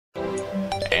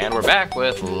And we're back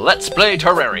with Let's Play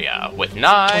Terraria with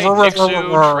Nye,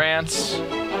 Nixu, Trance.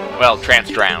 Well,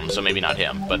 Trance drowned, so maybe not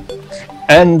him, but.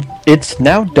 And it's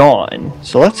now dawn,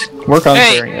 so let's work on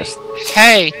clearing this.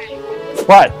 Hey!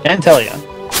 What? And Telia.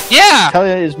 Yeah!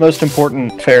 Telia is most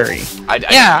important fairy. I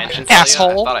mentioned Telia.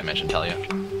 asshole. I thought I mentioned Telia.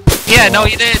 Yeah, no,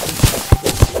 you did.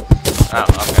 Oh,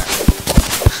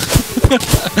 okay.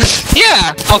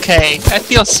 Yeah, okay. I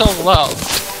feel so low.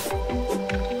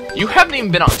 You haven't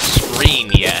even been on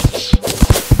screen yet.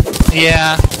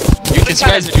 Yeah. You've been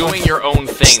kind of doing your own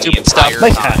thing the entire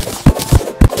time.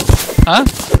 Huh?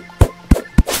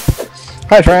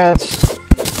 Hi, France.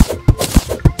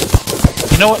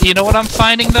 You know what I'm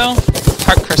finding though?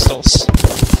 Heart crystals.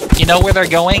 You know where they're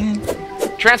going?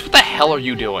 Trance, what the hell are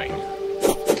you doing?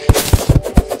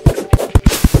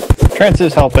 Trance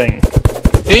is helping.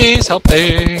 He's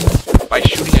helping. By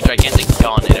shooting a gigantic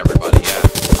gun at everybody, yeah.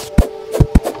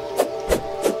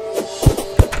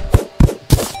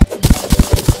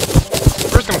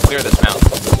 We're just gonna clear this mountain.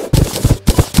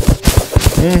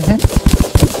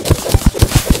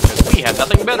 Because we have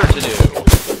nothing better to do.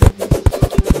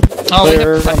 Oh,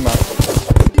 Clear the mountain.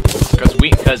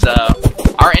 Because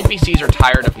our NPCs are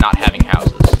tired of not having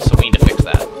houses, so we need to fix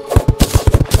that.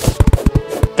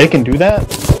 They can do that?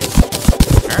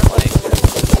 Apparently.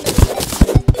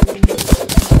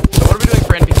 So what are we doing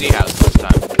for NPC houses this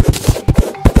time?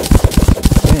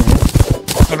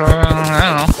 I don't know.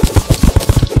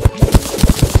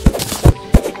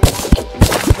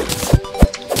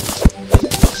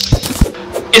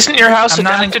 Isn't your house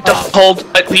adapted to hold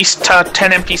at least 10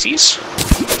 NPCs?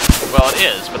 Well, it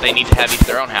is, but they need to have each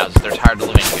their own houses. They're tired of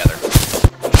living together.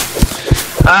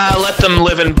 Let them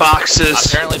live in boxes.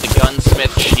 Apparently the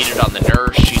gunsmith cheated on the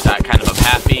nurse. She's not kind of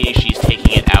unhappy. She's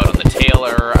taking it out on the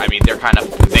tailor. I mean, they want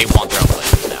their own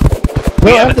places now.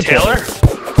 We have a tailor?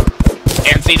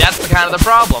 And see, that's kind of the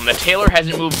problem. The tailor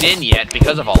hasn't moved in yet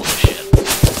because of all this shit.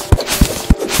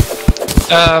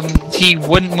 He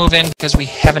wouldn't move in because we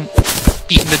haven't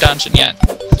beaten the dungeon yet.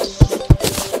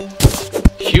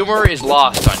 Humor is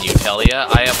lost on you, Telia.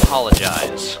 I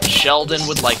apologize. Sheldon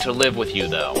would like to live with you,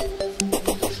 though.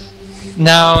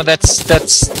 No, that's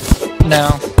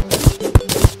no.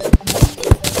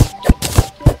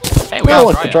 Hey, Well,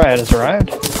 look, the Dryad has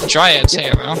arrived. Dryads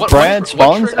here, well. Dryad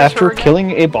spawns after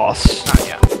killing a boss.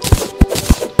 Yeah.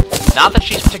 Not that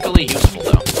she's particularly useful,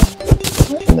 though.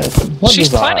 She's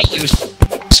plenty useful.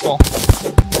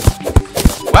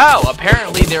 Wow,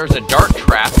 apparently there's a dart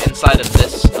trap inside of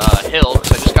this hill,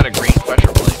 because I just got a green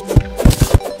pressure plate.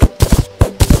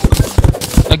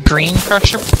 A green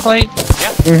pressure plate?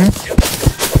 Yeah.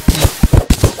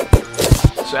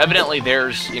 So evidently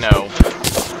there's, you know...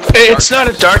 It's not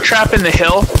a dart trap in the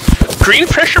hill. Green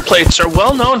pressure plates are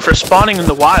well known for spawning in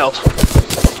the wild.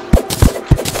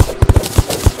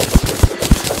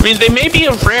 I mean, they may be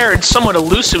a rare and somewhat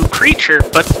elusive creature,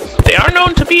 but they are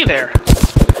known to be there.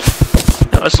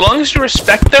 Now, as long as you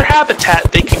respect their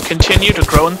habitat, they can continue to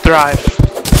grow and thrive.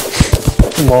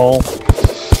 Lol.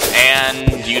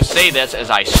 And you say this as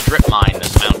I strip mine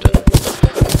this mountain.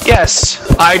 Yes,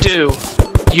 I do.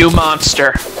 You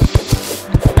monster.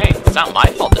 Hey, it's not my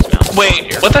fault this mountain's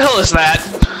Wait, what the hell is that?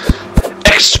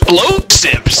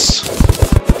 Explosives!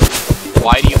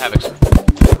 Why do you have explosives?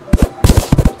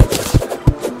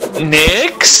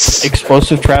 Nix?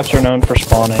 Explosive traps are known for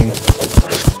spawning.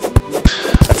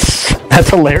 That's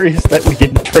hilarious that we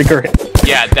didn't trigger it.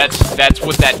 Yeah, that's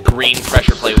what that green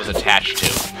pressure plate was attached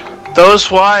to. Those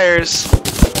wires,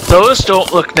 those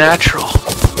don't look natural.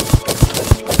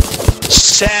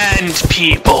 Sand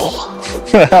people.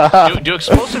 do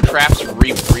explosive traps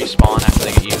respawn after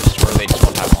they get used, or are they just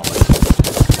one time only?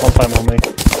 One time only.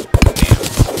 Damn.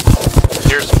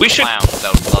 There's clowns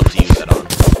that would love to use that on.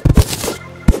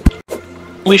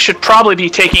 We should probably be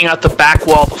taking out the back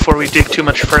wall before we dig too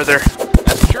much further.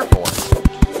 That's what you're for.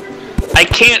 I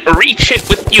can't reach it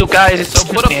with you guys. So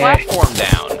put a platform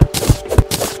down.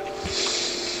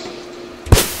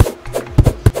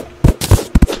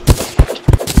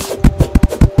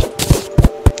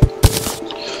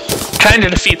 Kinda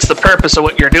defeats the purpose of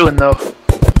what you're doing, though.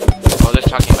 Oh, they're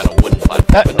talking about a wooden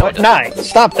platform. No, Nye,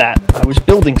 stop that. I was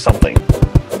building something.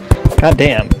 God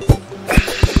damn.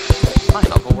 Fine,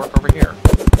 I'll go work over here.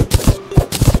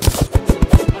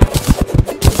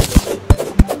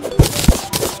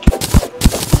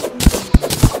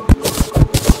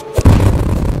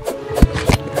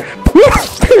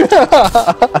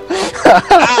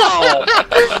 Ow!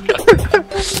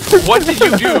 What did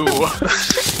you do?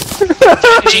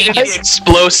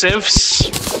 Explosives.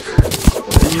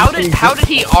 How did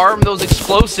he arm those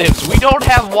explosives? We don't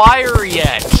have wire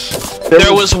yet.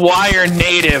 There was wire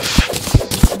native.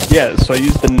 Yeah, so I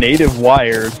used the native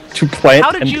wire to plant.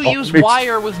 How did you use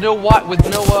wire with no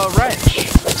wrench?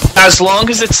 As long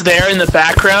as it's there in the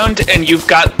background and you've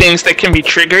got things that can be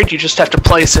triggered, you just have to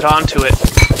place it onto it.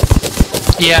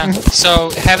 Yeah, so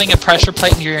having a pressure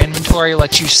plate in your inventory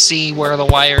lets you see where the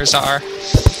wires are.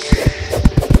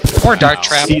 Or dart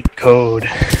trap. See the code.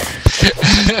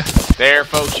 There,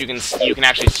 folks, you can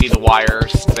actually see the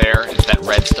wires there. It's that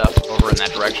red stuff over in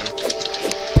that direction.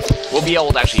 We'll be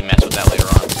able to actually mess with that later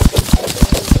on.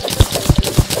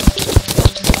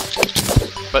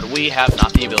 But we have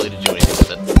not the ability to do anything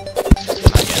with it.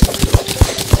 Not yet.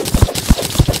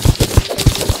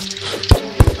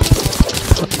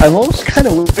 I'm almost kind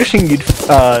of wishing you'd,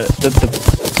 I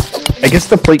guess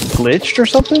the plate glitched or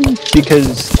something,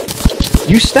 because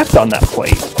you stepped on that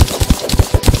plate.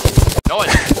 No,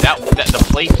 the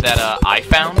plate that I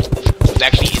found was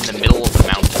actually in the middle of the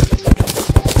mountain.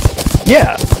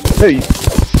 Yeah. No,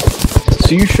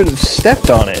 so you should have stepped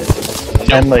on it.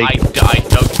 No, and, like, I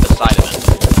dug to the side of it.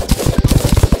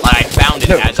 Like, I found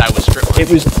it as I was strip mining.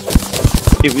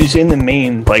 It was in the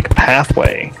main, like,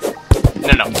 pathway.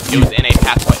 No, it was in a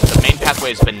pathway. The main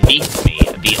pathway is beneath me.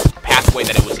 The pathway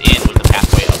that it was in was the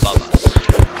pathway above us.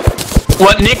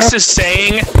 What Nyx is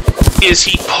saying is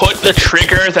he put the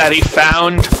trigger that he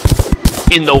found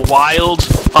in the wild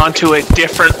onto a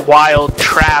different wild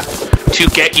trap to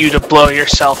get you to blow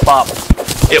yourself up.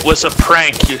 It was a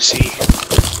prank, you see.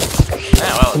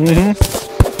 Yeah, well,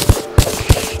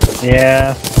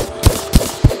 Yeah.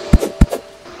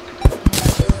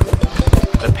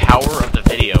 The power of the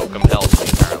video compels me,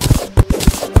 apparently.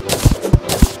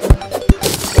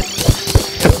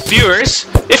 Viewers,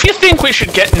 if you think we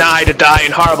should get Nye to die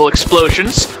in horrible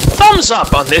explosions, thumbs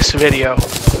up on this video.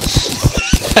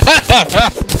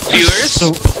 Viewers,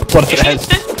 So, what if it if you has...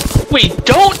 think we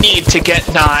don't need to get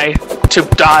Nye to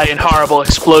die in horrible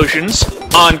explosions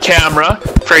on camera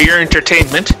for your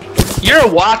entertainment, you're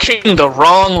watching the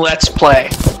wrong Let's Play.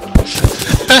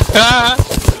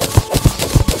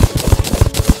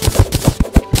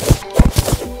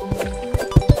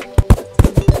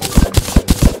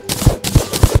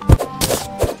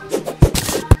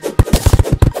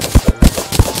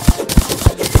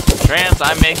 Trans,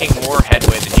 I'm making more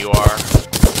headway than you are.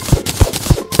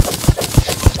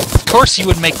 Of course you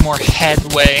would make more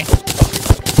headway.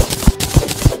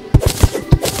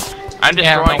 I'm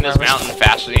destroying this mountain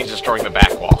faster than he's destroying the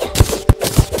back wall.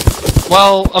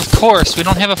 Well, of course, we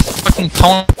don't have a fucking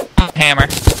pwn hammer.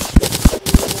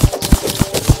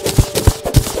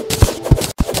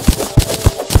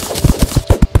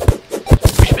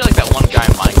 We should be like that one guy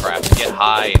in Minecraft to get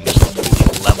high and just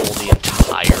completely level the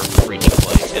entire freaking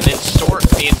place. And then sort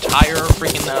the entire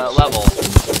freaking level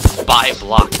by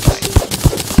block type.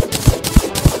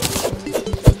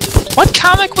 What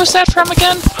comic was that from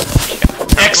again?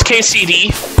 XKCD,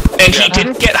 and he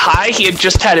didn't get high, he had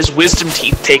just had his wisdom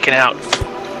teeth taken out.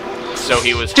 So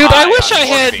he was Dude, high I wish on I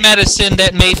had morphine. medicine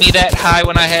that made me that high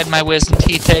when I had my wisdom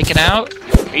teeth taken out.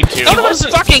 Me too. That was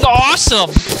fucking awesome!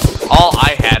 All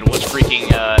I had was freaking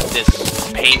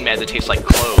this pain med that tastes like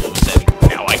cloves, and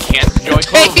now I can't enjoy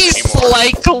cloves Tastes anymore.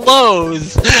 like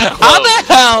clothes! How the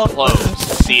hell? Cloves.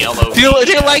 C-L-O-V. Do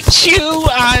you like chew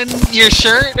on your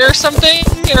shirt or something?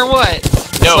 Or what?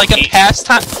 No, It's like a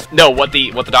pastime? No, what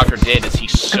the doctor did is he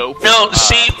soaked... No,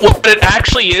 see, what it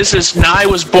actually is Nye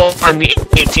was born in the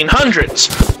 1800s.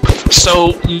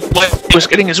 So, when he was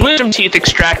getting his wisdom teeth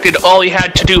extracted, all he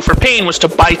had to do for pain was to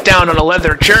bite down on a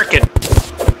leather jerkin.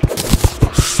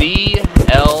 C-L-O-V-E-S.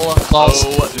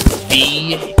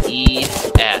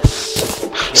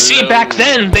 See, back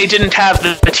then, they didn't have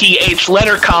the TH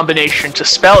letter combination to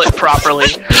spell it properly,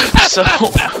 so...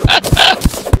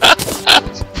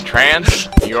 Trans,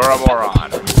 you're a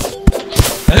moron.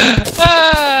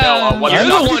 What You're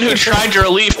the one who tried to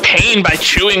relieve pain by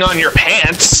chewing on your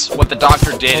pants. What the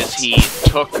doctor did is he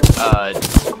took the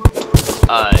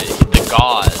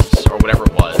gauze, or whatever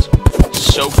it was,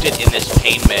 soaked it in this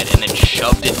pain med, and then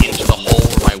shoved it into the hole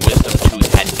where my wisdom tooth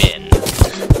had been.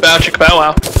 Bow chicka bow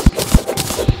wow.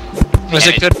 Was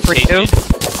it good for you?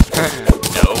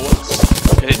 No.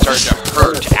 Because it started to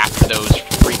hurt after the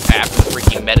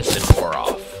freaking medicine wore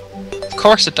off. Of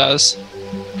course it does.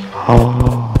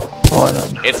 Oh, I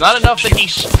don't know. It's not enough that he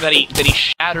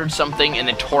shattered something and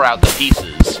then tore out the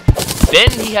pieces. Then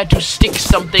he had to stick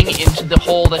something into the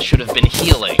hole that should have been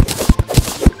healing.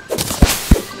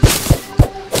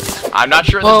 I'm not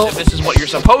sure if this is what you're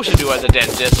supposed to do as a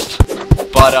dentist,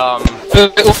 but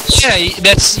yeah,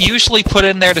 that's usually put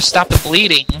in there to stop the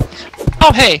bleeding.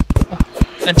 Oh, hey.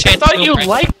 I thought you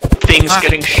liked things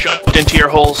getting shoved into your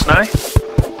holes, Nye.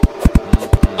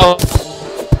 Oh.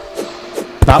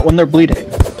 Not when they're bleeding.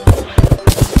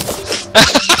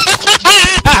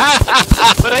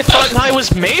 But I thought I was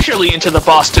majorly into the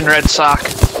Boston Red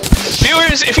Sox.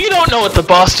 Viewers, if you don't know what the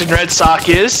Boston Red Sox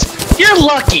is, you're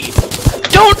lucky.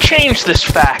 Don't change this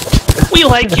fact. We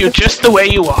like you just the way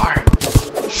you are.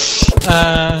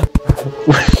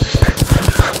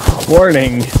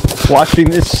 Warning. Watching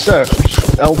this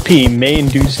LP may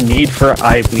induce need for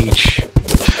eye bleach.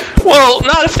 Well,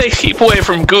 not if they keep away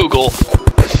from Google.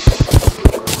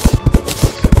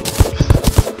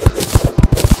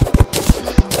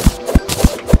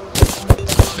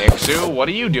 Nixu, what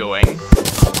are you doing?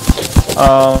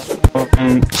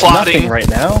 Nothing right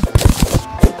now.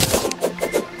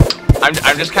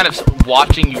 I'm just kind of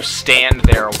watching you stand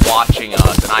there watching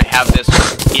us, and I have this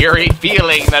eerie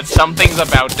feeling that something's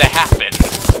about to happen.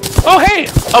 Oh hey,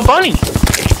 a bunny!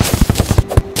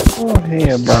 Oh, hey,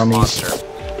 a bunny. Monster.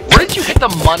 Where did you hit the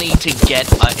money to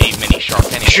get a mini shark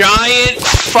anyway? Giant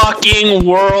fucking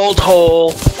world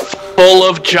hole full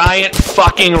of giant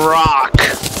fucking rock.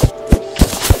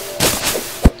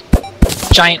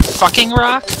 Giant fucking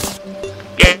rock?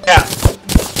 Yeah.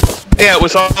 Yeah, it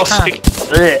was all sticky.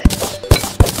 Ugh.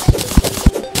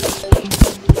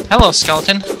 Hello,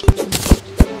 skeleton.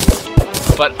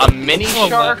 But a mini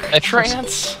shark that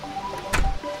trance?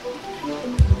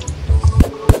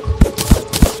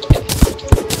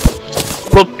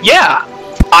 Well, yeah.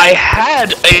 I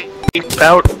had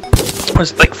about,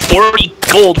 was it like 40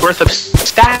 gold worth of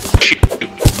statue.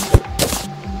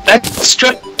 That's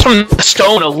just from the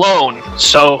stone alone,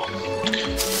 so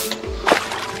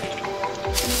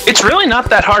it's really not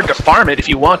that hard to farm it if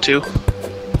you want to.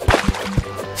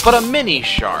 But a mini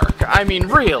shark? I mean,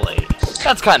 really?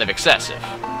 That's kind of excessive.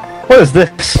 What is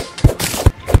this?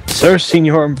 Sir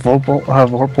Senor Vorpal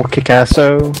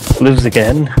Kikasso lives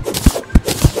again.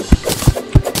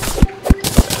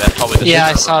 That's probably the Yeah,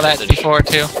 I server saw that message. before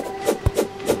too.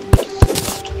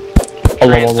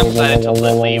 Grant decided to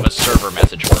leave a server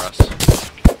message for us.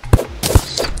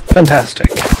 Fantastic.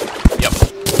 Yep.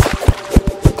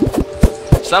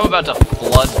 So I'm about to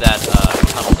flood that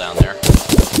tunnel down there.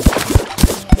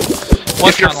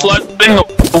 If you're flooding a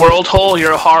world hole,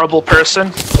 you're a horrible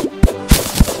person.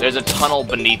 There's a tunnel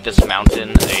beneath this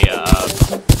mountain,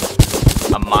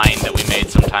 a mine that we made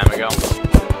some time ago.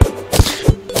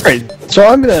 Alright, so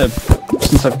I'm gonna,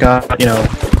 since I've got, you know,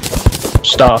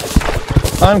 stuff,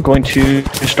 I'm going to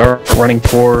start running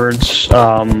towards,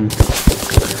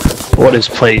 what is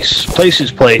place? Place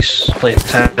is place. Place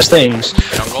has things.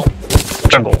 Jungle?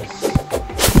 Jungle.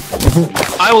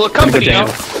 I will accompany you.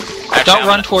 Actually, Don't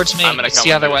run towards me, I'm gonna it's come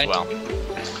the other with you way. as well.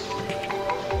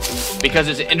 Because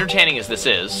as entertaining as this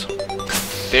is,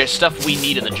 there's stuff we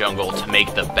need in the jungle to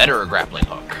make the better grappling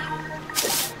hook.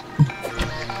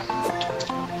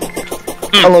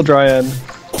 Hello, Dryad.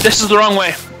 This is the wrong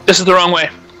way. This is the wrong way.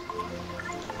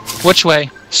 Which way?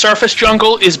 Surface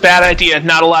jungle is bad idea,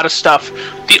 not a lot of stuff.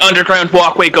 The underground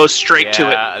walkway goes straight to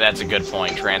it. Yeah, that's a good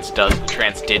point. Trance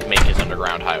did make his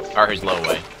underground high, or his low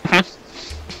way.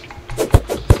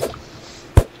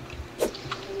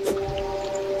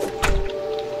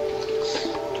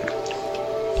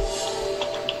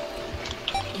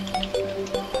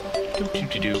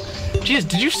 Jeez,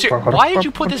 did you why did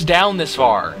you put this down this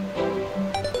far?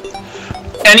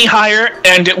 Any higher,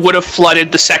 and it would have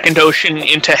flooded the second ocean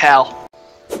into hell.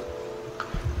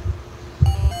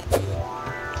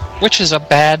 Which is a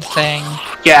bad thing.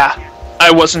 Yeah,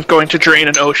 I wasn't going to drain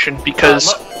an ocean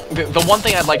because... the one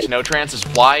thing I'd like to know, Trance, is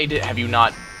why have you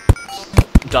not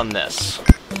done this?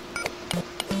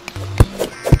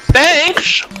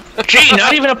 Thanks! Gee,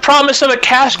 not even a promise of a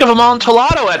cask of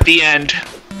Amontillado at the end.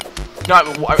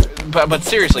 No, but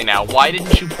seriously now, why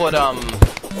didn't you put,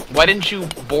 why didn't you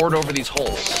board over these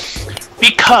holes?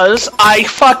 Because I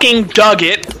fucking dug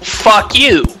it, fuck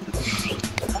you.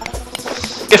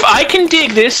 If I can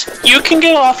dig this, you can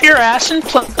get off your ass and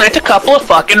plant a couple of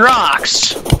fucking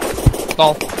rocks.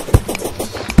 Well,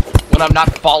 When I'm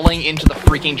not falling into the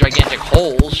freaking gigantic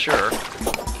holes, sure.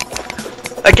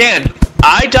 Again,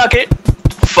 I dug it,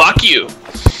 fuck you.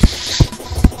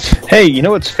 Hey, you know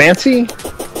what's fancy?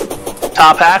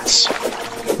 Top hats.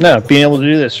 No, being able to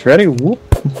do this. Ready? Whoop.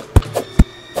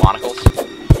 Monocles.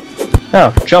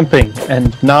 No, jumping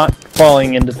and not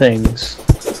falling into things.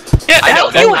 Yeah, I know,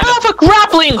 you have a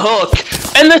grappling hook,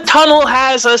 and the tunnel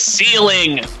has a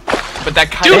ceiling. But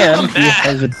that kind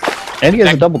And he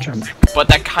has a double jump. But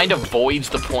that kind of voids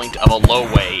the point of a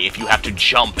low way if you have to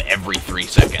jump every 3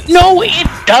 seconds. No, it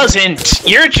doesn't.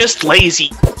 You're just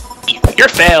lazy. You're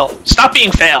fail. Stop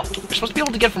being fail. You're supposed to be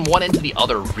able to get from one end to the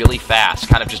other really fast,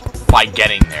 kind of just by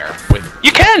getting there.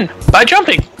 You can, by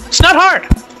jumping. It's not hard.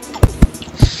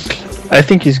 I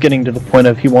think he's getting to the point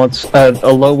of he wants a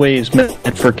low way is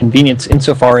meant for convenience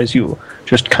insofar as you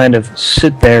just kind of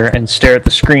sit there and stare at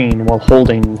the screen while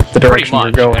holding the direction Pretty much,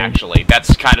 you're going. actually.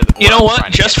 That's kind of You know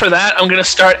what? Just for that, I'm gonna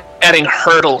start adding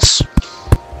hurdles.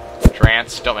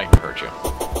 Trance, don't make me hurt you.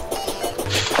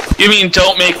 You mean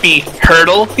don't make me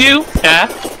hurdle you?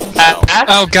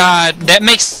 Oh god, that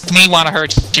makes me want to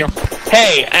hurt you.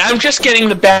 Hey, I'm just getting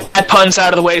the bad puns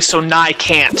out of the way so Nye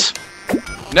can't.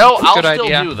 No, I'll Good still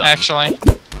idea, do them. actually.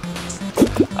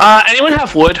 Anyone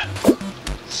have wood?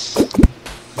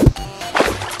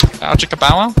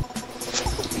 Alchikabawa?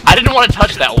 I didn't want to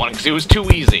touch that one because it was too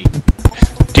easy.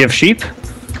 Do you have sheep?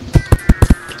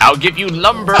 I'll give you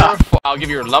lumber. I'll give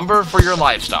you lumber for your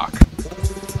livestock.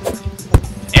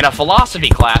 In a philosophy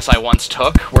class I once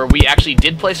took, where we actually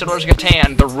did play Settlers of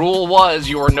Catan, the rule was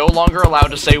you are no longer allowed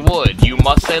to say wood. You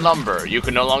must say lumber. You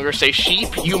can no longer say sheep.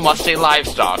 You must say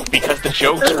livestock because the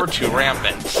jokes were too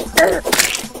rampant.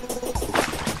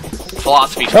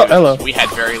 Philosophy students, hello. we had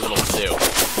very little to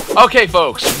do. Okay,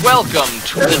 folks, welcome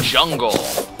to the jungle.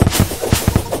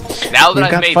 Now that We've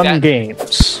I've got made fun that,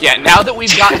 games. yeah, now that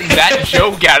we've gotten that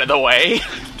joke out of the way.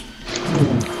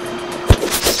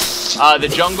 The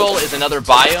jungle is another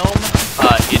biome.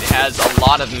 It has a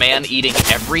lot of man-eating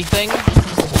everything.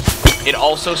 It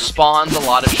also spawns a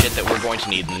lot of shit that we're going to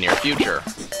need in the near future.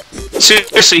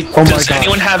 Seriously, Oh my does God.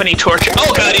 anyone have any torches?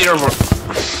 Oh god, eater.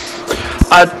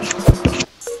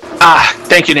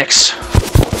 Thank you, Nix.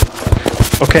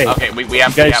 Okay, Okay, we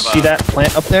have, you we guys have see that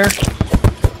plant up there?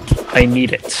 I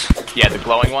need it. Yeah, the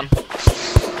glowing one.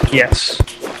 Yes.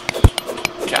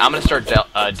 Okay, I'm gonna start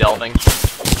delving.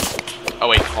 Oh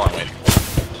wait, hold on, wait.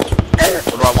 Where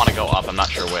do I want to go up? I'm not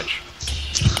sure which.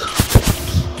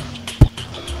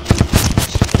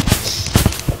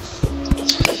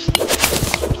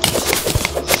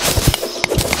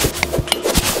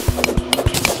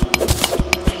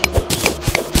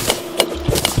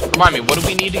 Remind me, what do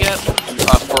we need to get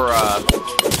for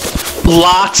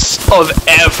Lots of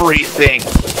everything.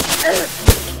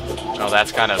 Oh,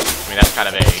 that's kind of. I mean, that's kind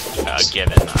of a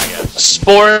given, I guess.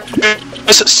 Spores,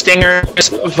 stingers,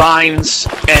 vines,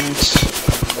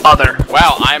 and other.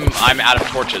 Wow, I'm out of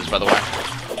torches, by the way.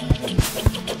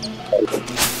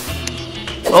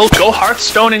 Well, go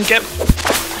Hearthstone and get...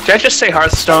 Did I just say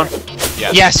Hearthstone?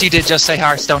 Yes. Yes, you did just say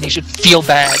Hearthstone. You should feel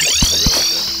bad.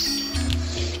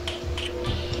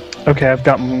 Okay, I've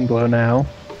got Moonglow now.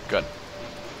 Good.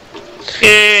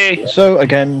 Yay! So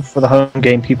again, for the home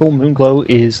game people, Moonglow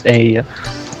is a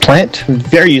plant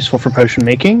very useful for potion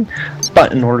making,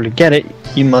 but in order to get it,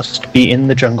 you must be in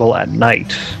the jungle at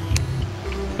night.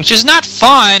 Which is not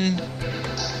fun,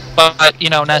 but, you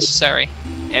know, necessary.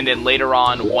 And then later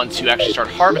on, once you actually start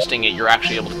harvesting it, you're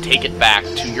actually able to take it back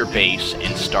to your base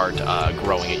and start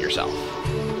growing it yourself.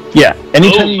 Yeah,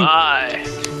 Oh my!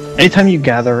 anytime you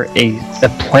gather a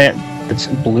plant that's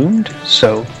bloomed,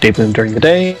 so day bloom during the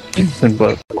day, moon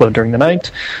glow during the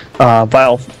night,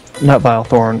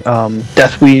 Vilethorn,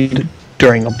 Deathweed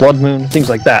during a blood moon, things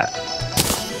like that.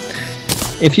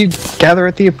 If you gather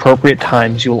at the appropriate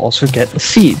times, you will also get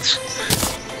seeds.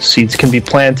 Seeds can be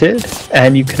planted,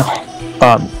 and you can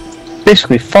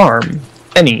basically farm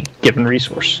any given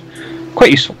resource.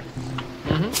 Quite useful.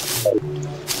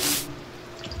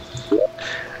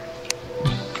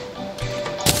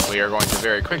 We are going to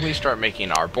very quickly start making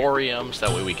arboreums, that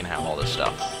way we can have all this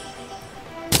stuff.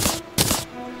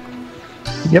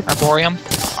 Yep. Arboreum.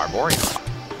 Arboreum.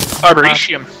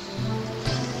 Arboretum.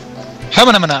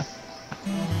 Humana.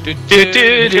 Do, Do,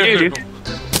 do, do, do.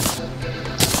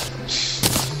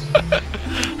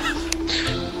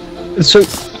 So,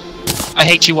 I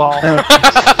hate you all.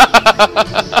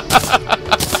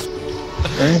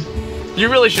 You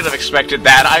really should have expected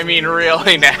that. I mean,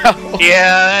 really now.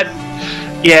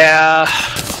 Yeah.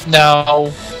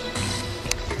 No.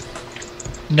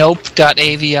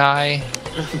 Nope.avi. I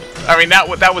mean,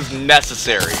 that was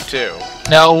necessary too.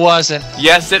 No, it wasn't.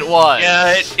 Yes, it was.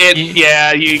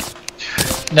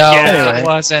 No, Yeah. it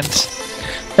wasn't.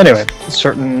 anyway,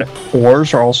 certain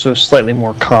ores are also slightly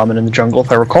more common in the jungle,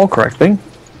 if I recall correctly.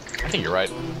 I think you're right.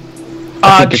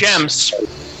 think it's- Gems.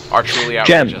 Are truly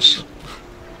outrageous.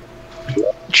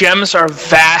 Gems are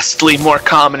vastly more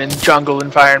common in jungle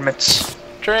environments.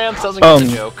 Trance doesn't get the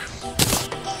joke.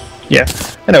 Yeah.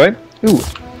 Anyway, ooh,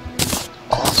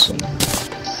 awesome.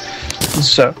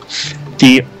 So,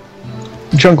 the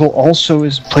jungle also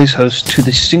plays host to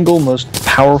the single most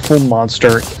powerful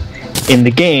monster in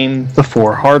the game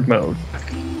before hard mode.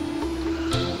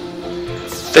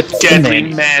 The deadly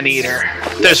Man-Eater. man-eater.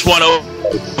 There's one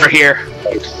over here.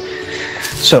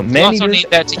 So You man also eaters, need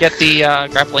that to get the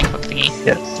grappling hook thingy.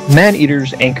 yeah, man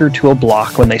eaters anchor to a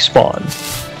block when they spawn.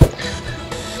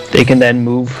 They can then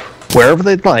move wherever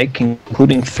they'd like,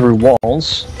 including through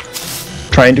walls,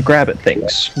 trying to grab at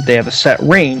things. They have a set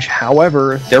range,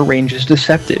 however, their range is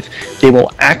deceptive. They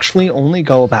will actually only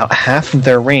go about half of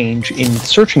their range in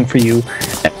searching for you,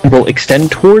 and will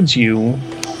extend towards you.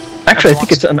 Actually, I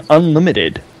think it's an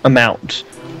unlimited amount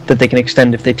that they can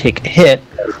extend if they take a hit,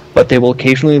 but they will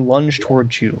occasionally lunge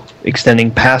towards you,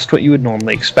 extending past what you would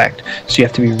normally expect. So you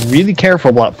have to be really careful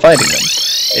about fighting them.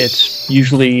 It's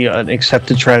usually an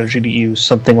accepted strategy to use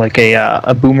something like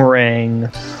a boomerang,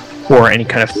 or any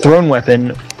kind of thrown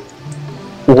weapon,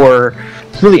 or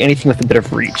really anything with a bit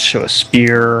of reach. So a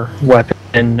spear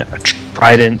weapon, a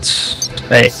trident,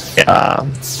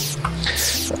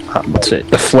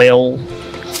 the flail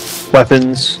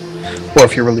weapons, or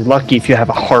if you're really lucky, if you have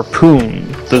a harpoon,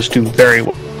 those do very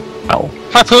well.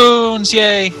 Harpoons,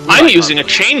 yay! I'm using a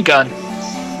chain gun.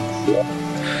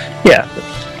 Yeah,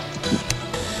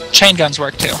 Chain guns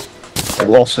work too. it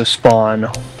will also spawn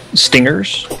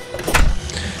stingers.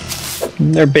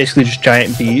 They're basically just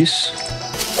giant bees.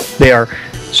 They are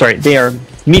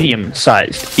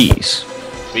medium-sized bees.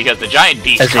 Because the giant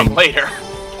bees As come in- later.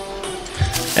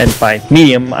 And by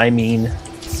medium, I mean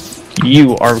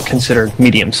you are considered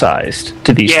medium-sized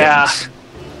to these Yeah. things.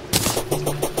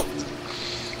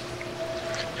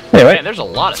 Anyway, Man, there's a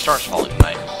lot of stars falling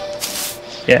tonight.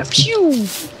 yeah, Pew!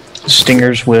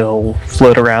 stingers will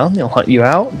float around. They'll hunt you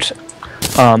out.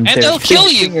 And There's they'll big kill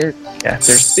you! Yeah,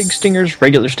 there's big stingers,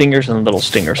 regular stingers, and little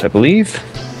stingers, I believe.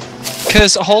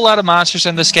 Because a whole lot of monsters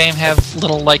in this game have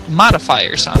little, like,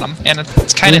 modifiers on them. And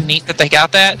it's kind of neat that they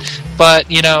got that.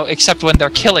 But, you know, except when they're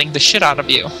killing the shit out of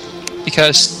you.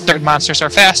 Because certain monsters are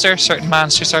faster, certain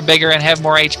monsters are bigger and have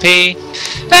more HP.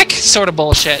 That sort of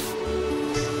bullshit.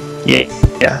 Yeah.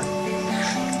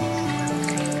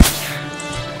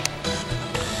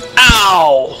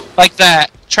 Ow! Like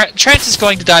that. Trent is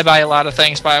going to die by a lot of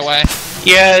things, by the way.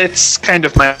 Yeah, it's kind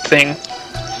of my thing.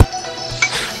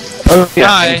 Oh, yeah.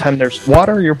 Hi. Anytime there's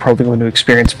water, you're probably going to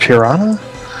experience piranha.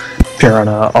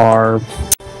 Piranha are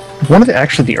one of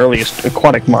the earliest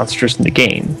aquatic monsters in the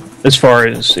game, as far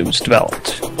as it was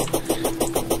developed.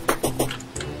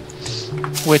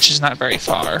 Which is not very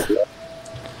far.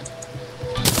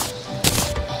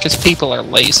 Because people are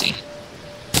lazy.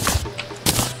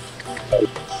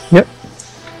 Yep.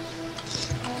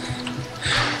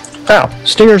 Now,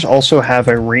 stingers also have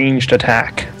a ranged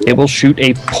attack. They will shoot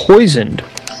a poisoned.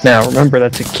 Now, remember,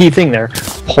 that's a key thing there.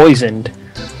 Poisoned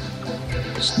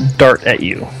dart at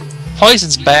you.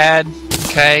 Poison's bad,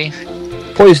 okay?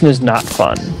 Poison is not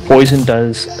fun. Poison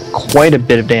does quite a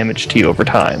bit of damage to you over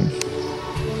time.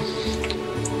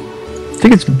 I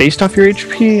think it's based off your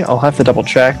HP. I'll have to double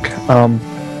check.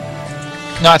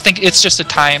 No, I think it's just a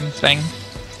time thing.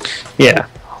 Yeah.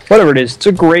 Whatever it is, it's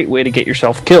a great way to get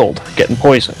yourself killed, getting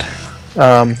poisoned.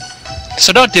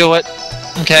 So don't do it,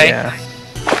 okay? Yeah.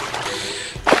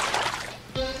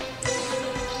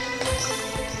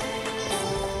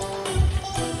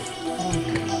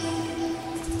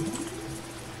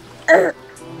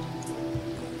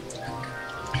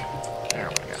 There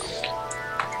we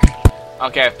go.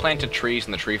 Okay, I've planted trees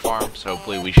in the tree farm, so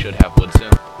hopefully we should have wood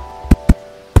soon.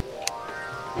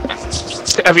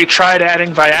 Have you tried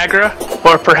adding Viagra?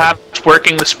 Or perhaps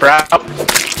working the sprout?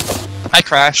 I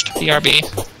crashed. BRB.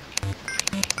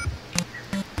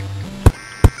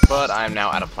 But I'm now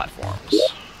out of platforms.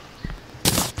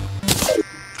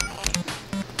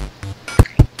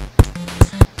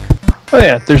 Oh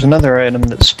yeah, there's another item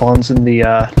that spawns in the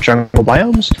jungle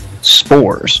biomes.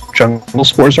 Spores. Jungle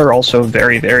spores are also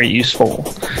very, very useful.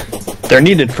 They're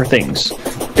needed for things.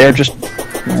 They're just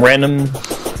random...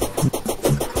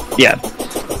 Yeah.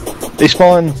 They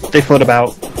spawn, they float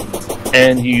about,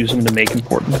 and you use them to make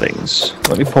important things.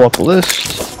 Let me pull up a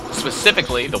list.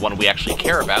 Specifically, the one we actually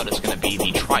care about is going to be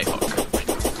the tri-hook.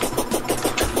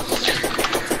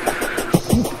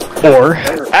 Or,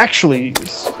 actually,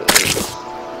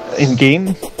 in-game,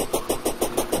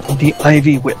 the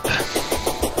Ivy Whip.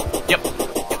 Yep.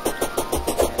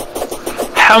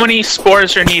 How many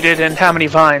spores are needed and how many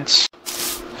vines?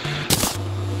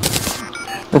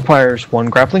 Requires 1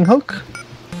 grappling hook,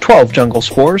 12 jungle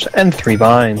spores, and 3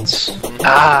 vines.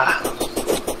 Ah.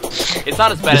 It's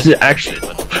not as bad This as is actually-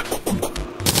 but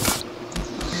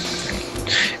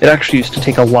It actually used to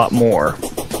take a lot more.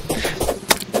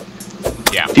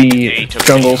 yeah. The they took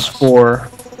jungle it. spore...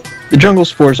 The jungle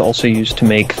spore is also used to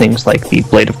make things like the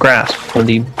Blade of Grass, one of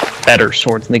the better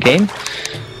swords in the game.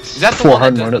 Is that the For one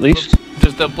hard that mode, does, at least.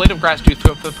 Does the Blade of Grass do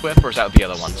thwip, or is that the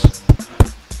other ones?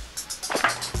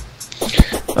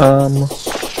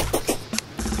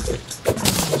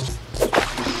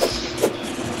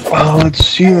 Oh, let's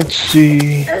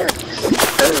see.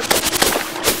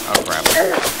 Oh crap.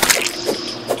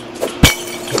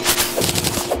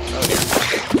 Oh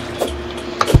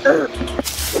dear.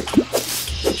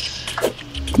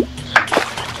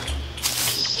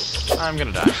 I'm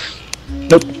gonna die.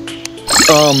 Nope.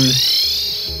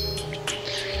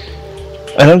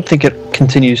 I don't think it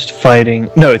continues fighting.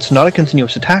 No, it's not a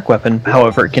continuous attack weapon.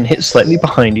 However, it can hit slightly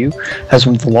behind you, has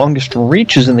one of the longest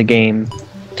reaches in the game,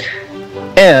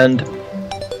 and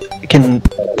it can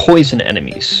poison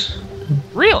enemies.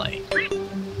 Really?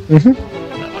 Mm-hmm.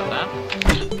 I don't know about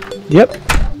that. Yep.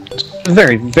 It's a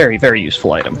very, very, very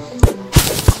useful item.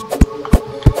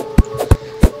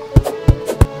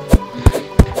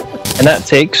 And that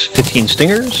takes 15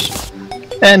 stingers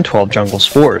and 12 jungle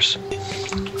spores.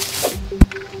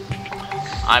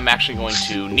 I'm actually going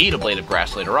to need a blade of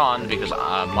grass later on because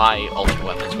my ultimate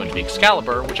weapon is going to be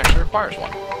Excalibur, which actually requires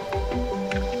one.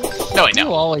 No, wait, You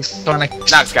no. always want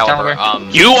Not Excalibur.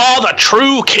 You are the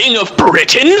true king of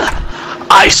Britain?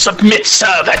 I submit,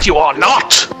 sir, that you are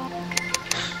not.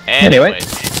 Anyway.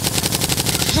 Anyways.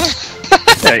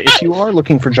 If you are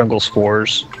looking for jungle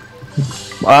spores,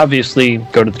 obviously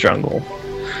go to the jungle.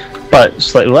 But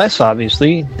slightly less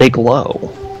obviously, they glow.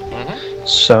 Mhm.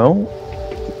 So,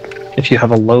 if you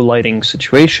have a low lighting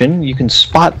situation, you can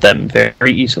spot them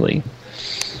very easily.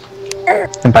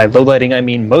 And by low lighting, I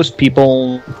mean most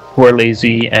people who are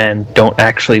lazy and don't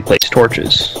actually place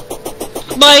torches.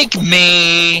 like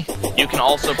me. You can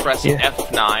also press Yeah.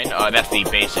 F9, that's the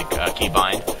basic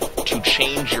keybind, to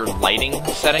change your lighting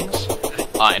settings.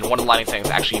 And one of the lighting settings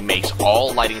actually makes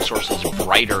all lighting sources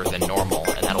brighter than normal,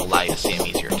 and that'll allow you to see them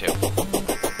easier too.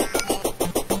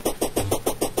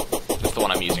 That's the one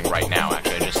I'm using right now,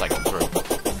 actually. I just cycled through.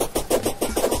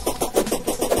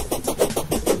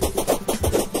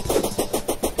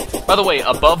 By the way,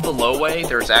 above the low way,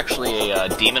 there's actually a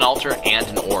demon altar and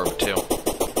an orb too.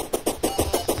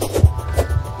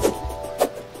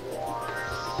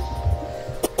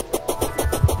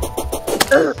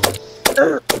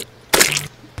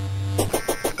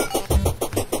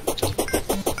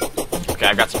 Okay,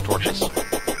 I've got some torches.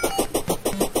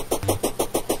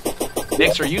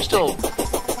 Nix, are you still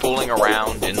fooling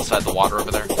around inside the water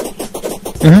over there?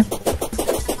 Mm-hmm.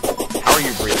 How are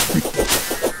you breathing?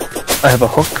 I have a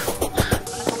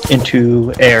hook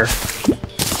into air.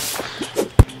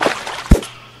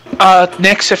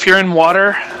 Nix, if you're in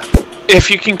water, if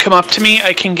you can come up to me,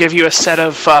 I can give you a set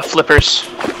of flippers.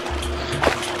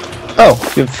 Oh,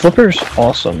 you have flippers?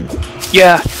 Awesome.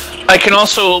 Yeah, I can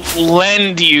also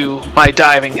lend you my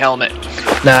diving helmet.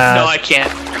 Nah, No, I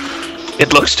can't.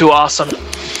 It looks too awesome.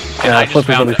 yeah, I just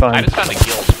flippers will found be I fine. just found a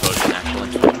guild potion,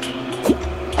 actually.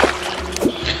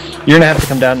 You're gonna have to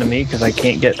come down to me because I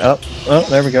can't get up. Oh,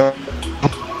 there we go.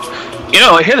 You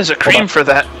know, I hear there's a cream on. for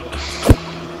that.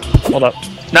 Hold up.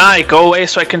 Nah, go away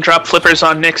so I can drop flippers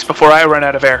on Nix before I run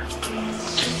out of air.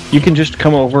 You can just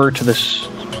come over to this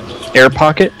air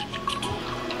pocket.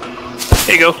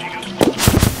 Here you go. Yeah,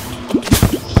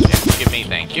 give me,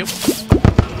 thank you.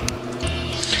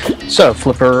 So,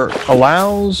 flipper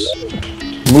allows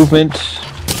movement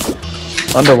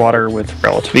underwater with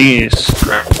relative ease.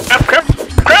 Crap, crap,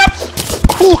 crap!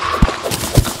 Whew.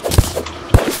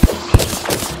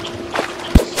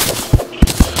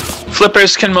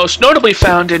 Flippers can most notably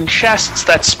found in chests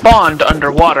that spawned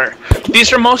underwater.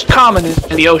 These are most common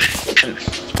in the ocean.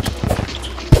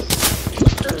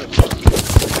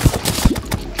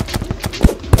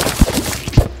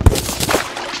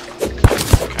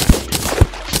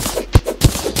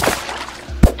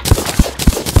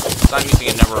 So I'm using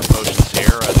a number of potions here.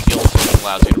 The guild potion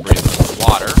allows you to breathe in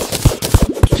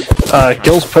water.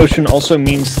 Gill's potion also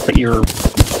means that you're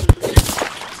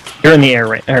in the air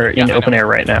right, or in Yeah, I open know. air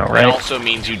right now, It right? also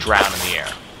means you drown in the air,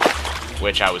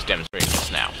 which I was demonstrating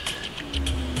just now.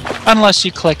 Unless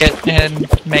you click it and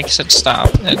makes it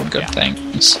stop, and good Yeah.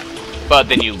 things. But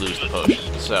then you lose the potion,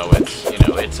 so it's, you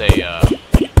know, it's a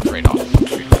trade-off.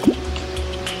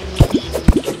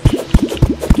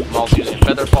 I'm also using a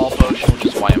Featherfall potion, which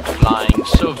is why I'm flying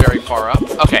so very far up.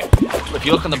 Okay, if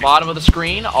you look on the bottom of the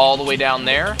screen, all the way down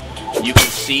there, you can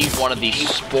see one of the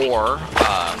spore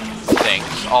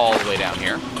things all the way down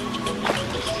here.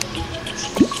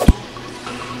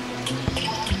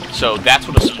 So that's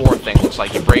what a spore thing looks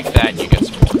like. You break that and you get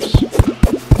spores.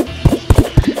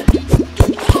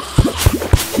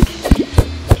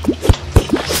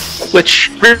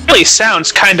 Which really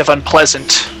sounds kind of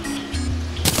unpleasant.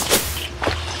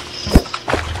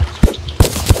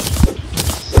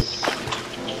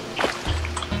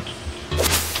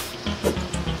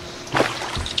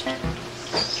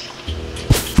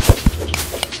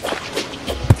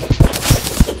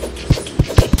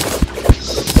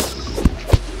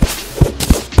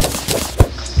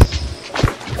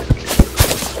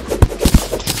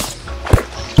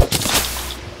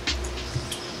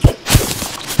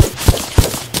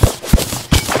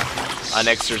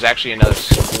 Next, there's actually another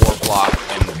spore block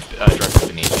and directly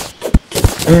beneath you.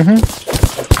 Mm-hmm.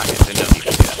 I didn't know if you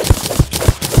could see that.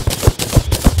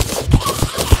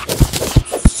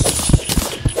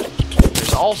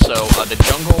 There's also the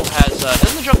jungle has.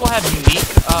 Doesn't the jungle have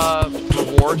unique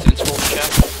rewards in its full check?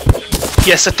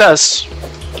 Yes, it does.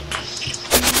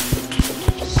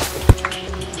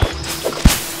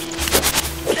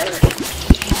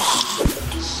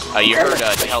 You heard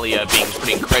Telia being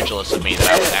pretty incredulous of me that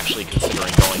I was actually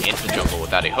considering going into the jungle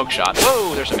without a hookshot.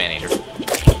 Whoa, there's a man-eater.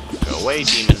 Go away,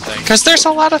 demon thing. Because there's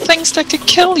a lot of things that could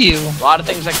kill you. A lot of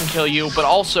things that can kill you, but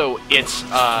also it's,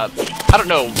 I don't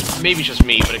know, maybe it's just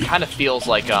me, but it kind of feels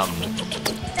like,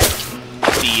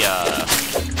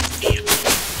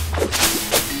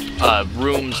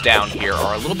 rooms down here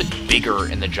are a little bit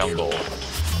bigger in the jungle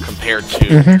compared to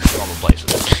normal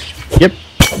places. Yep.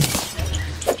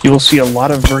 You will see a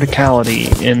lot of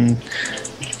verticality in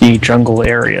the jungle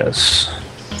areas.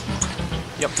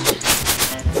 Yep.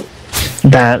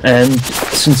 That, and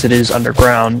since it is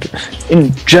underground,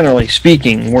 generally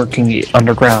speaking, working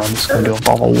underground is going to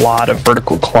involve a lot of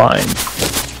vertical climb.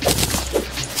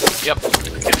 Yep.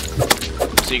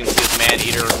 So you can see this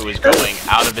man-eater who is going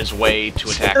out of his way to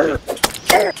attack me.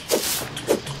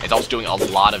 It's also doing a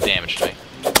lot of damage to me.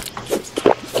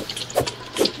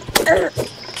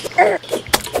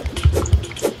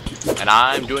 And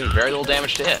I'm doing very little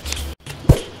damage to it.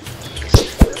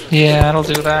 Yeah, it'll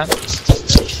do that.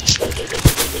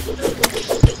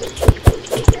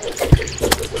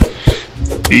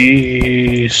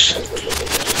 Peace.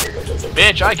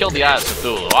 Bitch, I killed the Eye of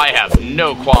Cthulhu. I have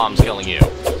no qualms killing you.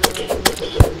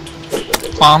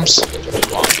 Bombs.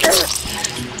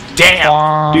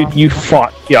 Damn! Dude, you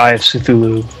fought the Eye of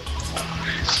Cthulhu.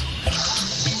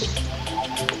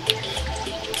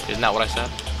 Isn't that what I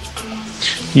said?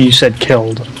 You said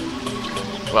killed.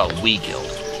 Well, we killed.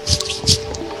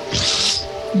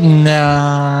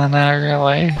 Nah, not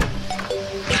really.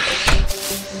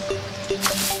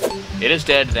 It is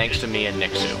dead thanks to me and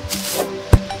Nixu.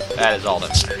 That is all that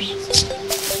matters.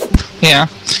 Yeah.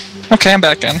 Okay, I'm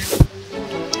back in.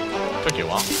 Took you a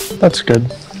while. That's good.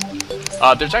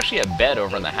 There's actually a bed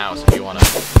over in the house if you want to...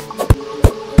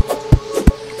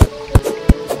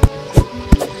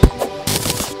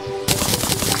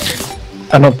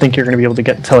 I don't think you're going to be able to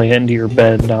get Telia into your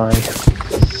bed, Nye.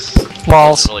 I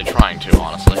Walls. wasn't really trying to,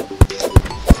 honestly.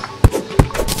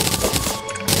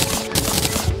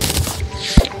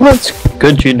 Well, it's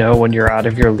good you know when you're out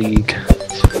of your league.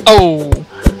 Oh!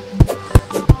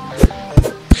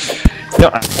 You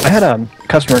know, I had a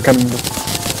customer come into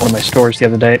one of my stores the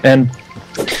other day, and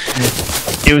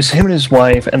it was him and his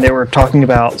wife, and they were talking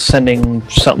about sending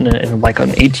something in like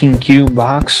an 18 cube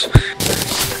box.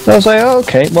 And I was like, oh,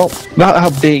 okay, well, about how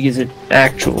big is it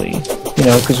actually? You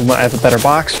know, because we might have a better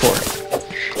box for it.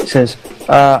 He says,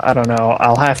 I don't know,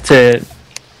 I'll have to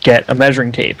get a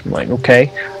measuring tape. I'm like,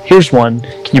 okay, here's one.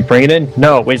 Can you bring it in?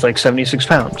 No, it weighs like 76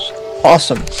 pounds.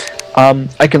 Awesome.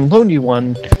 I can loan you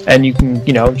one, and you can,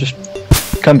 you know, just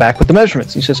come back with the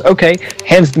measurements. He says, okay,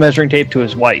 hands the measuring tape to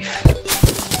his wife.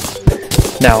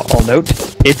 Now, I'll note,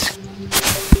 it's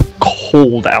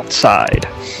cold outside.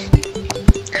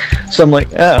 So I'm like,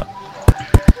 oh.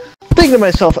 Thinking to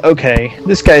myself, okay,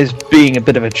 this guy's being a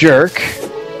bit of a jerk.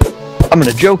 I'm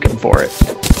gonna joke him for it.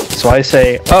 So I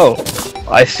say, oh,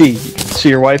 I see. So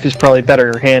your wife is probably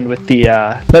better hand with the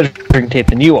measuring tape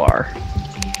than you are.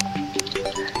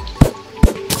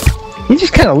 He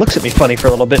just kind of looks at me funny for a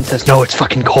little bit and says, no, it's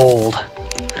fucking cold.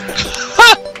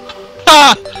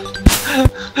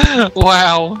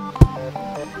 Wow.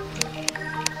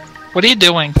 What are you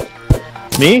doing?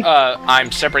 Me? I'm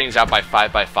separating these out by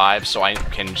 5 by 5 so I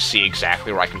can see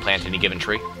exactly where I can plant any given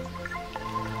tree.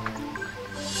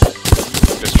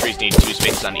 Because trees need 2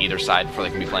 spaces on either side before they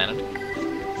can be planted.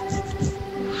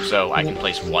 So I can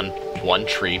place one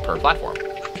tree per platform.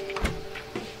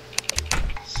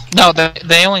 No,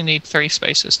 they only need 3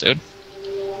 spaces, dude.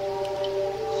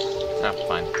 Oh,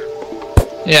 fine.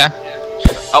 Yeah.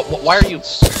 Oh, why are you...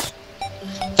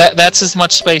 That's as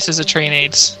much space as a tree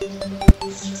needs.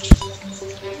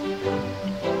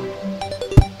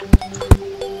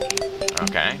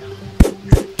 Okay.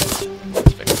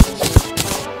 Let's fix this.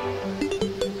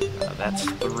 That's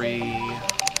 3...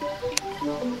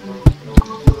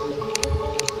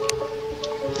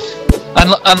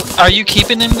 Are you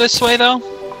keeping him this way, though?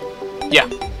 Yeah.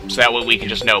 So that way we can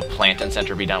just know plant and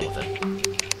center, be done with it.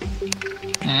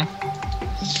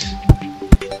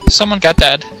 Someone got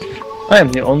dead. I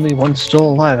am the only one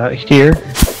still alive out here.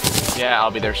 Yeah, I'll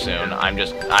be there soon. I'm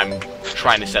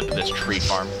trying to set up this tree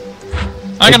farm.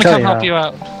 I'm gonna come help you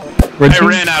out. I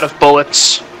ran out of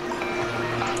bullets.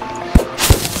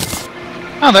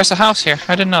 Oh, there's a house here.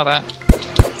 I didn't know that.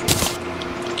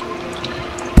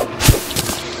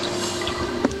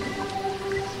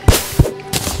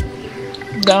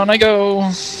 Down I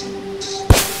go.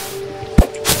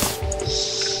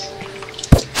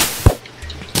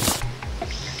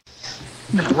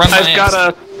 I've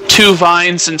got 2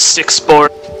 vines and 6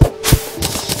 spores.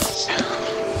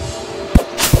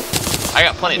 I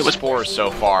got plenty of spores so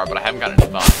far, but I haven't got any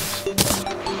vines.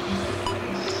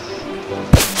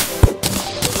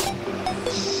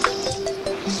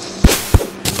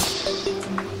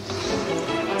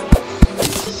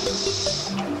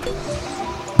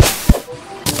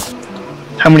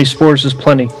 How many spores is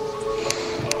plenty? 1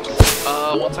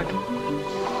 second.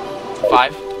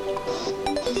 5.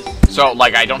 So,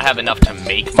 like, I don't have enough to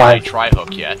make my 5.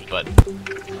 tri-hook yet, but...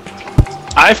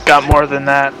 I've got more than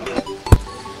that.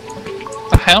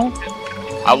 The hell?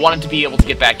 I wanted to be able to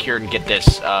get back here and get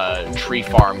this tree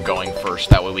farm going first.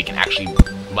 That way we can actually,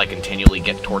 like, continually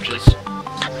get torches.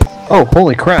 Oh,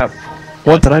 holy crap.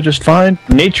 What did I just find?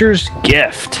 Nature's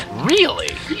gift. Really?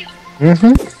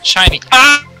 Mm-hmm. Shiny.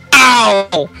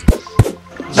 Ow!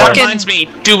 That reminds me,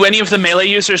 do any of the melee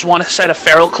users want a set of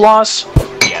feral claws?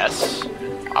 Yes.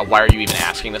 Why are you even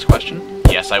asking this question?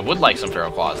 Yes, I would like some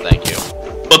feral claws, thank you.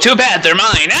 Well, too bad, they're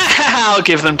mine. I'll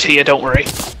give them to you, don't worry.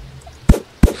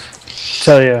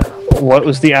 Tell ya, what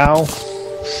was the owl?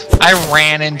 I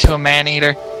ran into a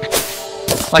man-eater.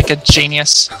 Like a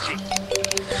genius.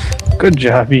 Good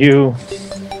job, you.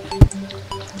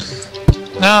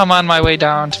 Now I'm on my way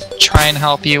down to try and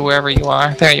help you wherever you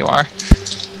are. There you are.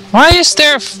 Why is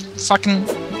there fucking...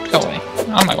 Go away.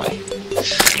 On my way.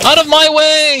 Out of my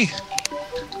way!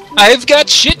 I've got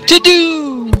shit to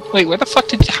do! Wait, where the fuck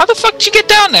did... How the fuck did you get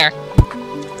down there?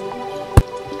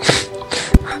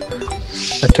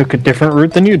 I took a different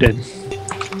route than you did.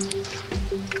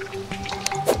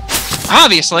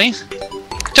 Obviously.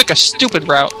 Took a stupid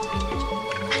route.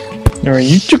 No,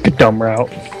 you took a dumb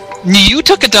route. You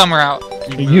took a dumb route.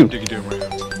 You.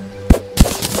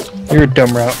 You're a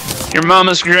dumb route. Your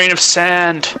mama's grain of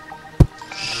sand.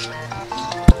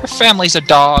 Her family's a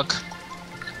dog.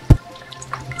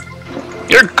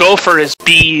 Your gopher is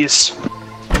bees.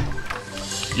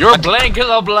 Your blank is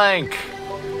a blank.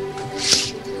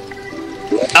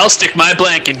 I'll stick my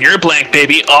blank in your blank,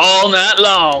 baby, all night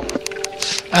long.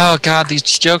 Oh god, these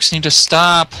jokes need to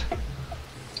stop.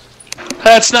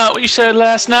 That's not what you said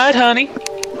last night, honey.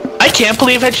 I can't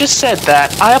believe I just said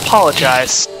that. I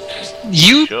apologize.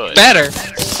 You Should. better.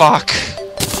 Fuck.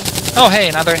 Oh hey,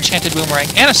 another enchanted boomerang.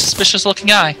 And a suspicious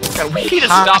looking eye. God, we need to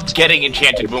stop getting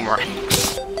enchanted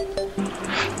boomerangs.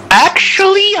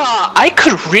 Actually, I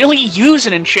could really use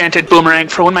an enchanted boomerang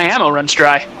for when my ammo runs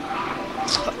dry.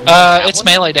 It's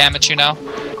melee damage, you know.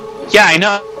 Yeah, I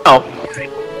know.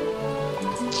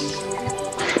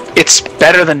 It's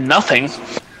better than nothing.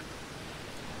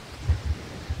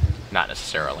 Not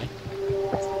necessarily.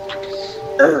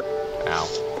 Ow.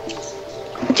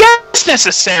 Yes,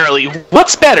 necessarily.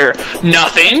 What's better?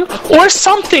 Nothing or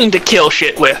something to kill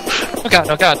shit with? Oh god,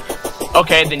 oh god.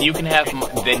 Okay, then you can have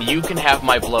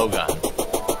my blowgun.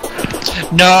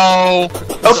 No!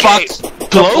 Okay, Fuck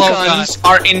the blowguns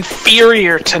are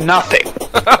inferior to nothing.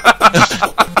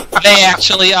 They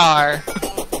actually are.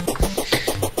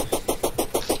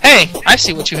 Hey, I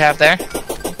see what you have there.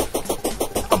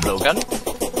 A blowgun?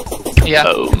 Yeah.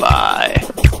 Oh my.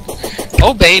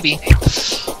 Oh baby.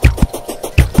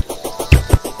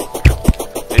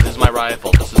 This is my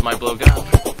rifle. This is my blowgun.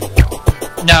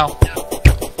 No.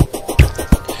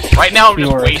 Right now I'm just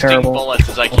You are wasting terrible. bullets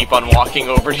as I keep on walking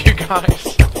over to you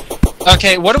guys.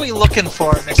 Okay, what are we looking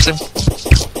for, Nixon?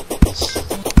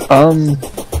 Am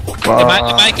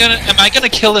I gonna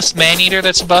kill this man-eater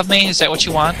that's above me? Is that what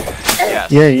you want?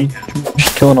 Yes. Yeah, you're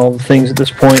just killing all the things at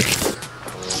this point.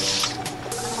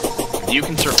 You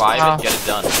can survive it, get it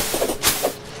done.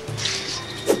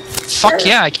 Fuck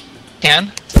yeah, I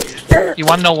can. You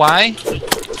wanna know why?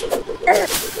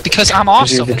 Because I'm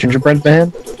Because you're awesome. the gingerbread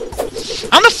man?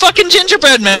 I'm the fucking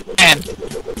gingerbread man!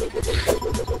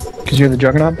 Because you're the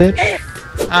juggernaut bitch?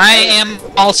 I am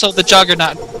also the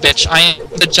juggernaut, bitch. I am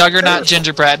the juggernaut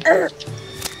gingerbread.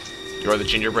 You're the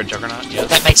gingerbread juggernaut? Yes.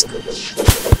 That makes...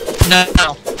 No.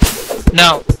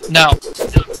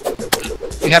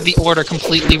 You have the order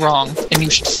completely wrong, and you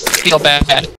should feel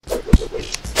bad.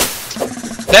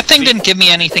 That thing didn't give me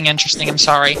anything interesting, I'm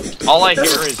sorry. All I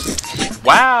hear is...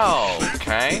 Wow,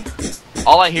 okay.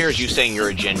 All I hear is you saying you're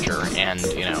a ginger, and,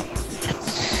 you know...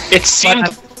 It seemed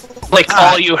like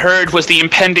all you heard was the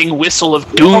impending whistle of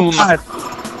doom.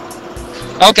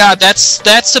 Oh god, that's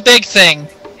a big thing.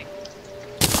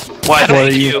 Why What are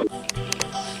thank you?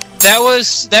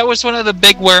 That was one of the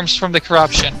big worms from the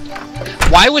corruption.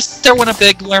 Why was there one of the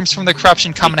big worms from the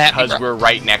corruption coming at me? Because we're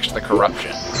right next to the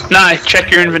corruption. Nah, check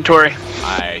your inventory.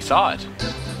 I saw it.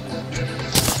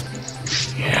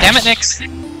 Yes. Damn it, Nix.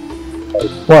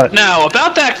 What? Now,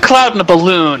 about that cloud in a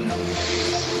balloon.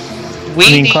 We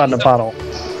You mean need cloud in a bottle?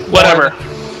 Whatever.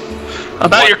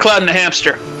 About What? your cloud in a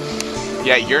hamster.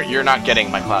 Yeah, you're not getting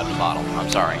my cloud in the bottle. I'm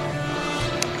sorry.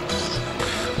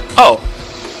 Oh.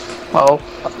 Well,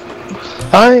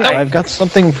 I've got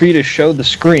something for you to show the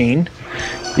screen.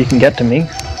 You can get to me.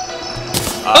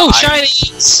 Oh,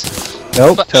 shinies!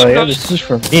 Nope, But- tell you, this is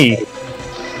for me.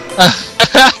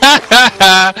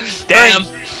 damn.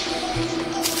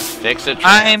 Fix it.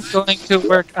 I'm going to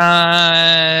work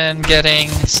on getting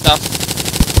stuff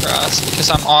for us because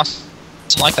I'm awesome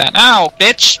like that. Ow,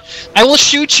 bitch! I will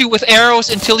shoot you with arrows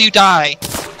until you die.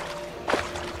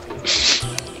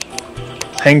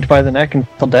 Hanged by the neck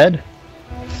until dead.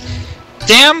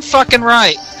 Damn fucking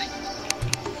right.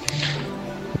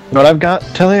 What I've got,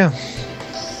 tell you?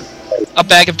 A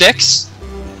bag of dicks.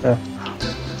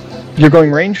 You're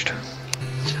going ranged?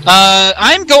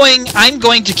 I'm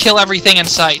going to kill everything in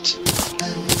sight.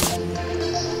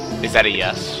 Is that a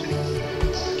yes?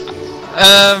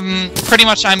 Pretty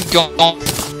much I'm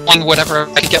going whatever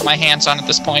I can get my hands on at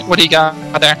this point. What do you got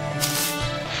there?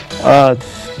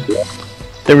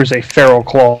 There was a feral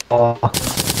claw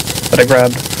that I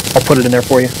grabbed. I'll put it in there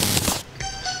for you.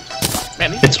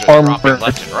 Man, these It's things are armor. dropping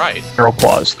left and right. Feral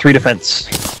claws, 3 defense.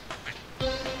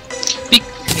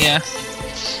 Yeah.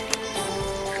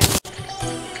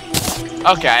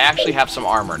 Okay, I actually have some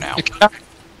armor now.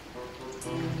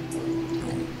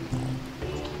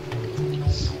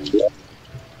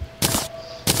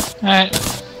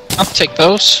 Alright, I'll take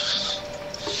those.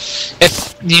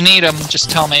 If you need them, just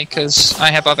tell me, because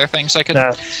I have other things I could.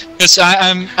 Nah. Because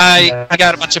I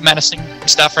got a bunch of menacing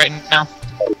stuff right now.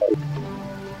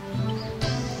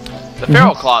 The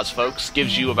Feral Claws, folks,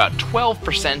 gives you about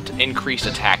 12% increased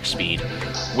attack speed,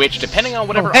 which, depending on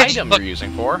whatever hey, item look. you're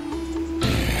using for,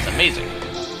 is amazing.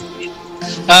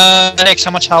 Nix,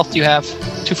 how much health do you have?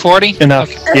 240?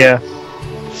 Enough, Okay. yeah.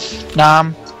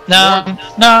 Nom.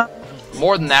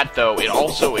 More than that, though, it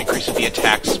also increases the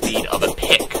attack speed of a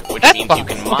pick, which That's means you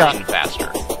can fine. mine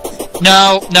faster.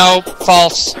 No,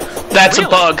 false. That's Really?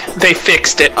 a bug. They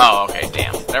fixed it. Oh, okay,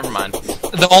 damn. Never mind.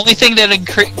 The only thing that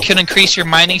can increase your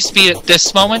mining speed at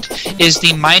this moment is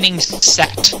the mining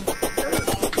set.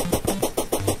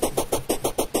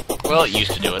 Well, it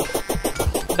used to do it.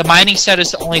 The mining set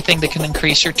is the only thing that can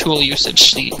increase your tool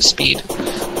usage speed.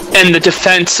 And the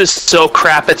defense is so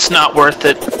crap, it's not worth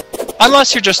it.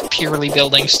 Unless you're just purely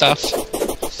building stuff.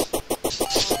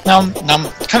 Come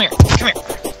here.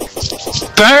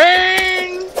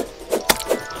 Burn!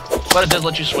 But it does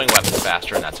let you swing weapons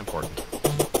faster, and that's important.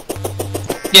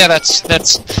 Yeah, that's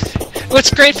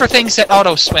what's great for things that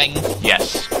auto swing.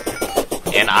 Yes.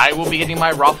 And I will be getting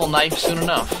my raffle knife soon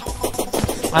enough.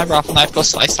 My raffle knife goes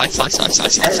slice.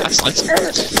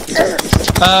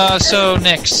 So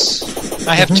Nix,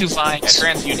 I have 2 Yeah, vines.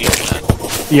 Grant, you deal with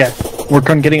that. Yeah. Work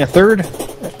on getting a 3rd.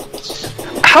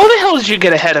 How the hell did you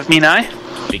get ahead of me, Nye?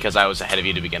 Because I was ahead of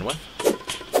you to begin with.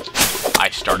 I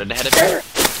started ahead of you.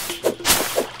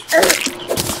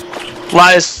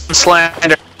 Lies and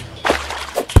slander.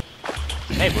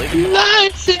 Hey, believe it.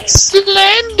 Lies and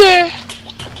slander.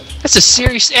 That's a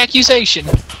serious accusation.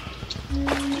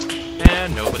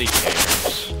 And nobody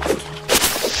cares.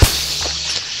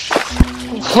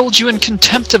 I'll hold you in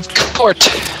contempt of court.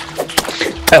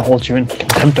 I hold you in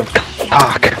contempt of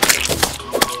cock.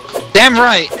 Damn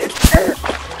right.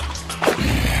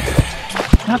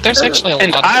 No, there's actually a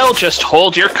And lot. I'll just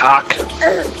hold your cock.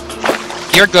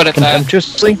 You're good at that.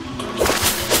 Contemptuously?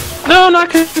 No, not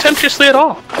contemptuously at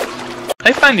all.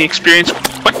 I find the experience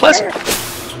quite pleasant.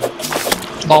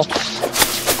 Lol.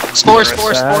 Spore.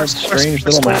 strange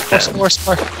little man. Spore.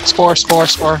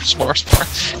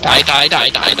 Die.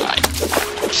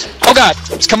 Oh god,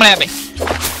 it's coming at me.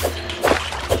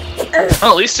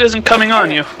 Well, at least it isn't coming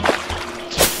on you.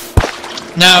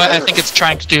 No, I think it's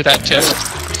trying to do that too.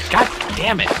 God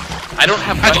damn it. I don't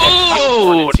have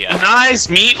Oh, buttons yet. Nye's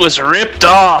meat was ripped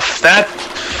off.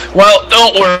 Well,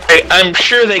 don't worry. I'm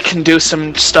sure they can do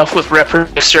some stuff with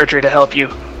reparative surgery to help you.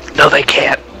 No, they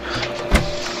can't.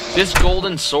 This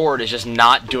golden sword is just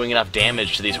not doing enough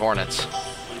damage to these hornets.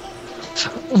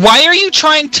 Why are you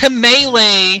trying to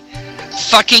melee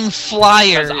fucking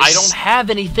flyers? Because I don't have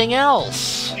anything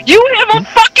else. You have a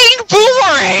fucking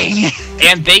boomerang!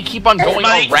 And they keep on going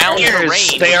My around the ears,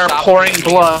 range. they are without pouring being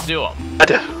able blood. to do 'em.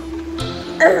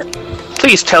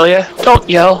 Please, Telia, don't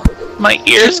yell. My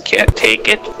ears can't take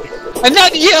it. I'm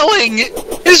not yelling!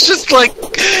 It's just like,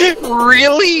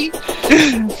 really?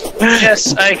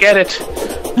 Yes, I get it.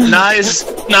 Nye's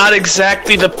not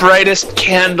exactly the brightest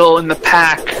candle in the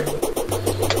pack.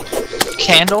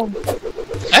 Candle?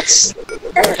 That's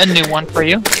a new one for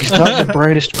you. He's not the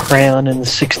brightest crayon in the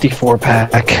 64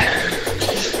 pack.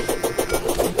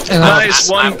 Nye's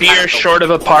one I'm beer short of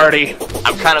a party.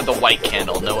 I'm kind of the white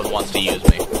candle. No one wants to use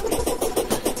me.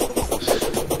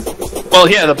 Well,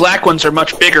 yeah, the black ones are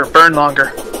much bigger, burn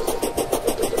longer.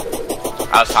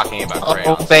 I was talking about Oh,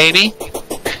 crayons. baby.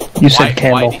 You said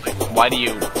candle. Why do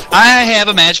you... I have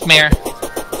a magic mirror.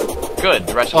 Good,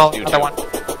 the rest Well, of us do another too. one.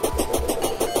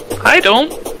 I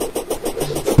don't.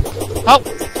 Oh,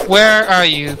 where are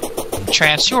you,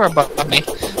 Trance? You are above me.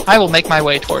 I will make my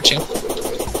way towards you.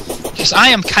 Because I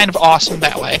am kind of awesome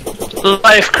that way.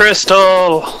 Life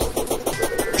crystal.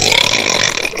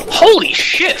 Holy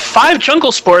shit, 5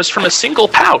 jungle spores from a single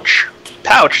pouch.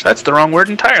 Pouch, that's the wrong word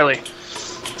entirely.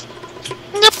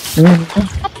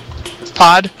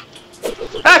 Pod.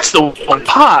 That's the one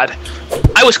pod.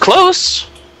 I was close.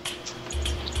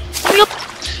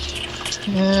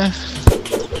 Yeah.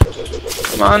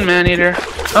 Come on, man-eater.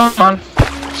 Come on.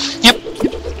 Yep.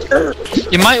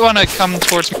 You might want to come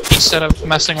towards me instead of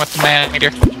messing with the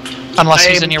man-eater. Unless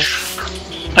he's in your...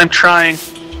 I'm trying.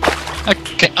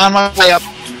 Okay, on my way up.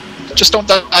 Just don't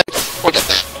die before I get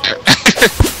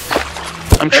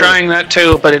there. I'm trying that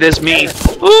too, but it is me.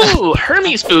 Ooh,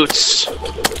 Hermes boots.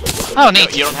 Oh,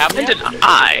 neat. You don't have them And yet? an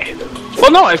eye.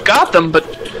 Well, no, I've got them, but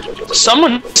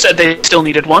someone said they still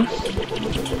needed one.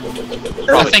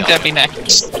 I think that'd be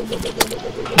next.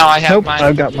 No, I have Nope, mine.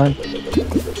 I've got mine.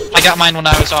 I got mine when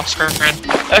I was off screen.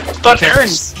 I thought Aaron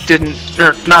didn't,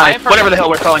 or Nye, I've heard whatever the of hell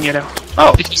we're calling you now.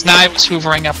 Oh, Because now I was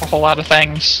hoovering up a whole lot of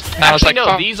things. And I was Actually, like,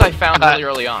 no, oh, these I found really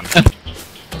early on.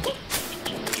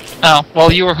 oh,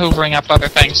 well, you were hoovering up other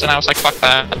things, and I was like, fuck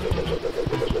that.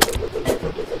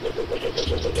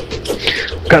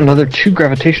 Got another 2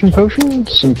 gravitation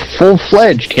potions, some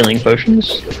full-fledged healing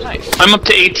potions, Nice. I'm up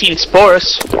to 18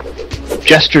 spores.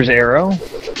 Jester's arrow,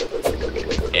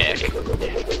 Ick.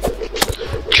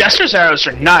 Jester's arrows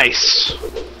are nice.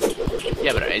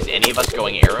 Yeah, but is any of us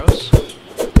going arrows?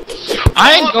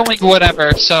 I'm going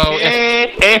whatever, so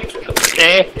if...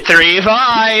 3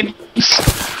 vines.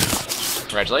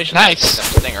 Congratulations. Nice.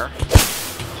 That's a stinger.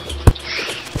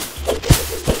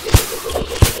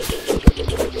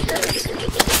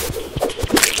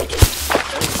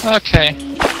 Okay.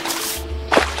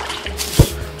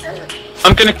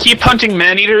 I'm gonna keep hunting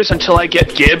man-eaters until I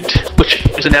get gibbed, which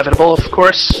is inevitable, of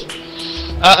course.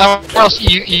 Or else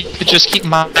you could just keep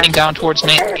mining down towards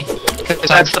me. Because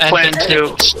That's the plan,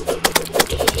 too.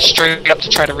 Straight up to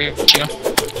try to reach you.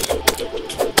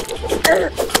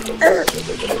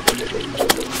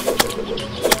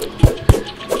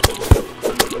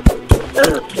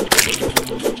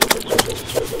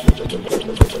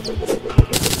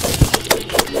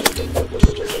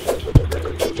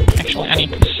 Actually, I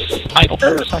need to idle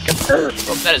for a second.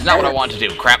 That is not what I wanted to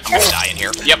do. Crap, I'm gonna die in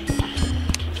here. Yep.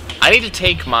 I need to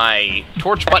take my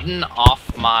torch button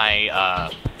off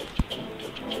my,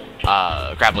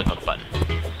 grappling hook button.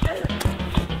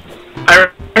 I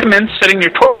recommend setting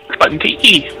your torch button to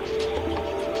E.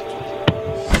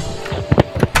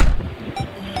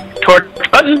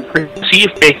 Torch button, receive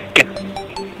bacon.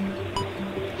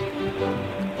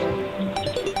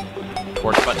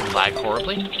 Torch button lag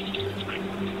horribly.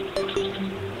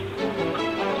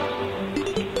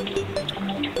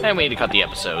 And we need to cut the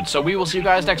episode, so we will see you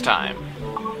guys next time.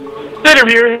 Later,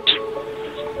 viewers.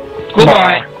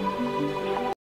 Goodbye.